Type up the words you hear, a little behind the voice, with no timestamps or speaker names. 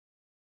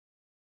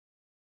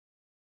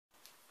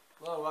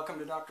Hello, welcome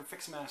to Dr.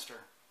 Fixmaster.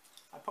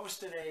 I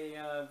posted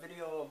a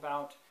video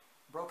about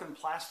broken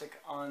plastic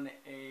on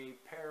a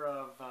pair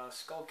of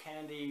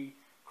Skullcandy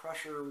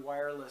Crusher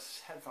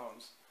wireless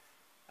headphones.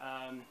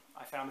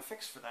 I found a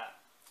fix for that.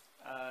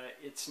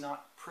 It's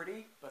not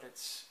pretty, but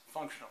it's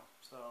functional,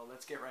 so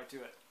let's get right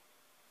to it.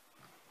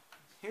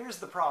 Here's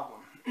the problem.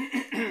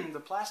 The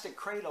plastic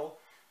cradle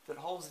that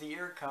holds the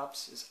ear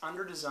cups is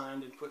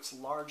underdesigned and puts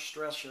large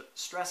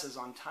stresses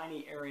on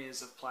tiny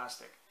areas of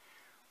plastic.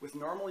 With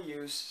normal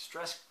use,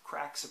 stress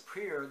cracks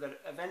appear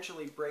that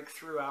eventually break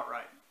through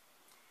outright.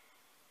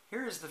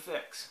 Here is the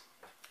fix.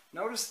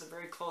 Notice the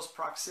very close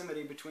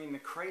proximity between the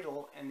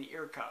cradle and the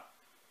ear cup.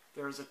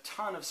 There is a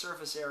ton of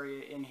surface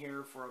area in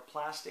here for a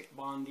plastic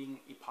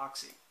bonding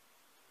epoxy.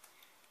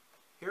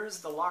 Here is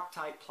the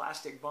Loctite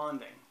plastic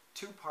bonding,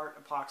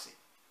 2-part epoxy.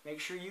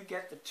 Make sure you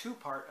get the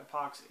 2-part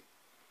epoxy.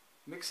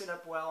 Mix it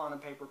up well on a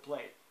paper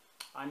plate.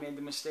 I made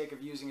the mistake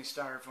of using a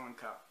styrofoam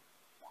cup.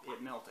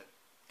 It melted.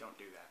 Don't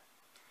do that.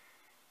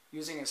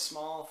 Using a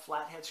small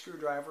flathead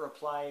screwdriver,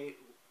 apply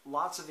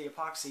lots of the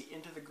epoxy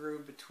into the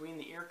groove between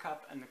the ear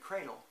cup and the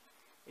cradle,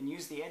 and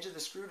use the edge of the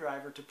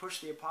screwdriver to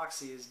push the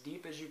epoxy as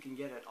deep as you can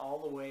get it all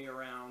the way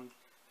around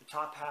the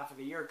top half of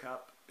the ear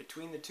cup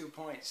between the 2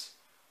 points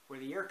where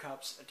the ear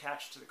cups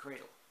attach to the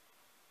cradle.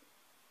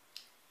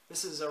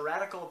 This is a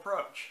radical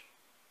approach.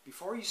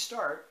 Before you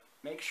start,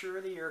 make sure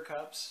the ear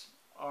cups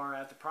are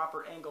at the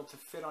proper angle to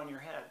fit on your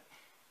head.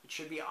 It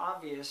should be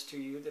obvious to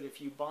you that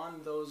if you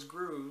bond those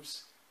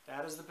grooves,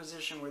 that is the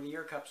position where the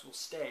ear cups will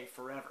stay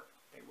forever.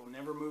 They will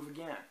never move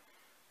again.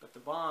 But the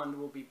bond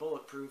will be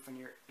bulletproof and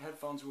your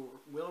headphones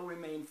will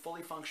remain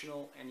fully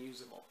functional and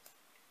usable.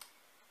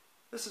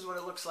 This is what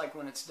it looks like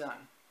when it's done.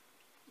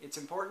 It's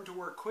important to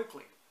work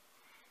quickly.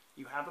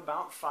 You have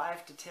about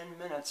 5 to 10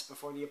 minutes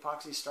before the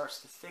epoxy starts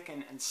to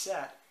thicken and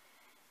set,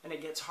 and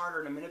it gets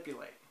harder to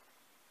manipulate.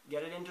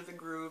 Get it into the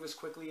groove as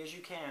quickly as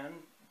you can,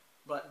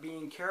 but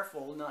being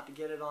careful not to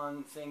get it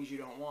on things you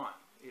don't want.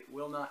 It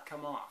will not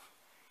come off.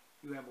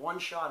 You have one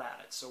shot at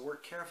it, so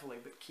work carefully,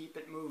 but keep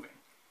it moving.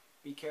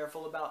 Be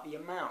careful about the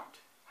amount.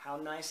 How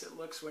nice it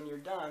looks when you're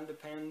done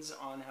depends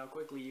on how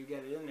quickly you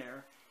get it in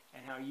there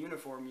and how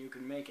uniform you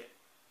can make it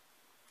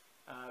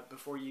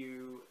before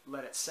you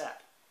let it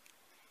set.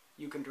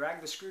 You can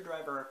drag the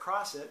screwdriver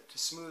across it to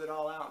smooth it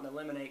all out and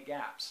eliminate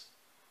gaps.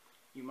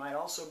 You might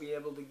also be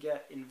able to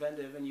get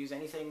inventive and use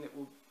anything that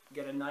will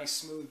get a nice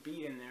smooth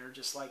bead in there,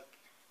 just like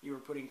you were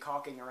putting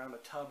caulking around a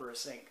tub or a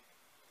sink.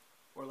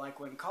 Or like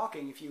when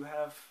caulking, if you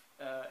have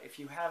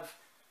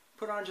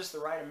put on just the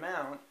right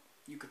amount,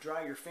 you could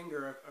draw your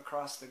finger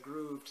across the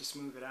groove to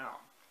smooth it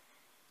out.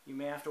 You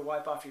may have to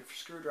wipe off your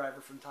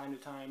screwdriver from time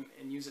to time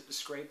and use it to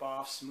scrape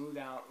off, smooth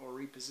out, or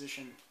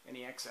reposition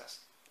any excess.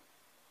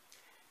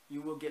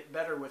 You will get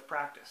better with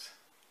practice.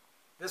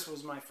 This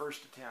was my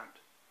first attempt.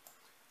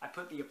 I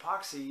put the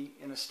epoxy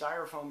in a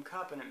styrofoam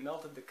cup and it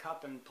melted the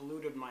cup and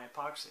polluted my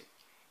epoxy.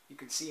 You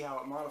can see how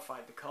it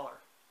modified the color.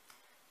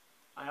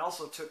 I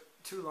also took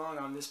too long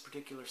on this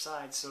particular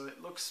side, so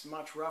it looks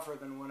much rougher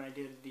than when I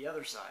did the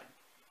other side.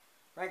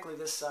 Frankly,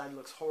 this side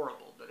looks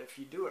horrible, but if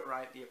you do it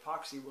right, the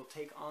epoxy will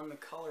take on the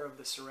color of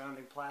the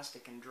surrounding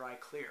plastic and dry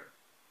clear.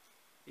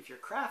 If you're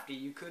crafty,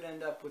 you could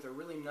end up with a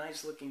really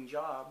nice looking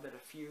job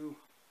that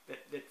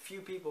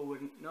few people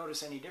wouldn't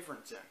notice any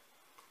difference in.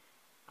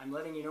 I'm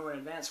letting you know in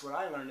advance what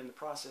I learned in the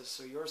process,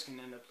 so yours can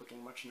end up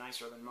looking much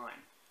nicer than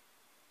mine.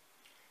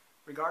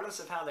 Regardless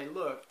of how they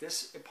look,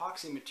 this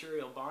epoxy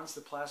material bonds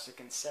the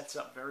plastic and sets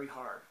up very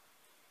hard.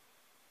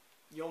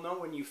 You'll know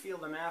when you feel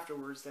them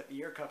afterwards that the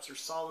ear cups are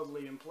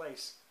solidly in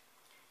place.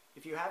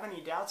 If you have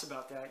any doubts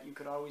about that, you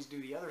could always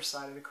do the other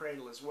side of the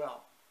cradle as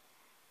well.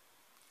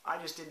 I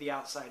just did the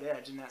outside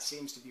edge, and that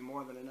seems to be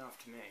more than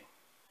enough to me.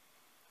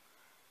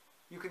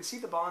 You can see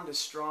the bond is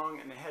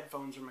strong and the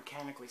headphones are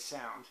mechanically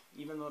sound,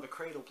 even though the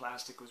cradle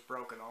plastic was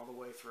broken all the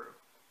way through.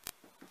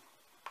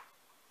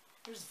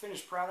 Here's the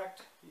finished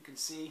product. You can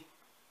see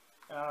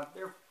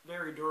they're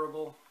very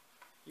durable.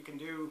 You can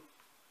do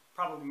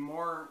probably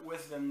more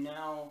with them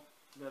now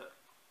that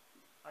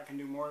I've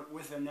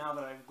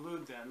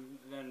glued them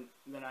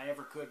than I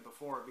ever could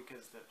before,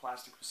 because the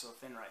plastic was so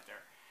thin right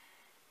there.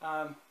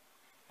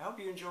 I hope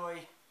you enjoy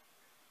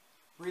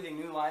breathing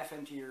new life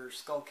into your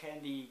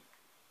Skullcandy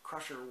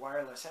Crusher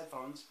wireless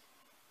headphones,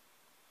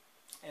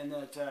 and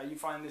that you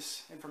find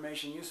this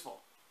information useful.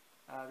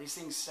 These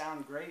things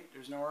sound great.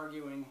 There's no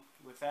arguing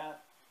with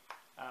that.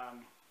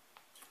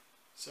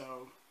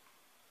 So,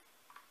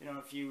 you know,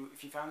 if you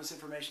found this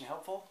information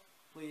helpful,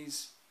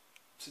 please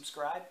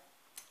subscribe,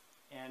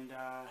 and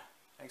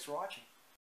thanks for watching.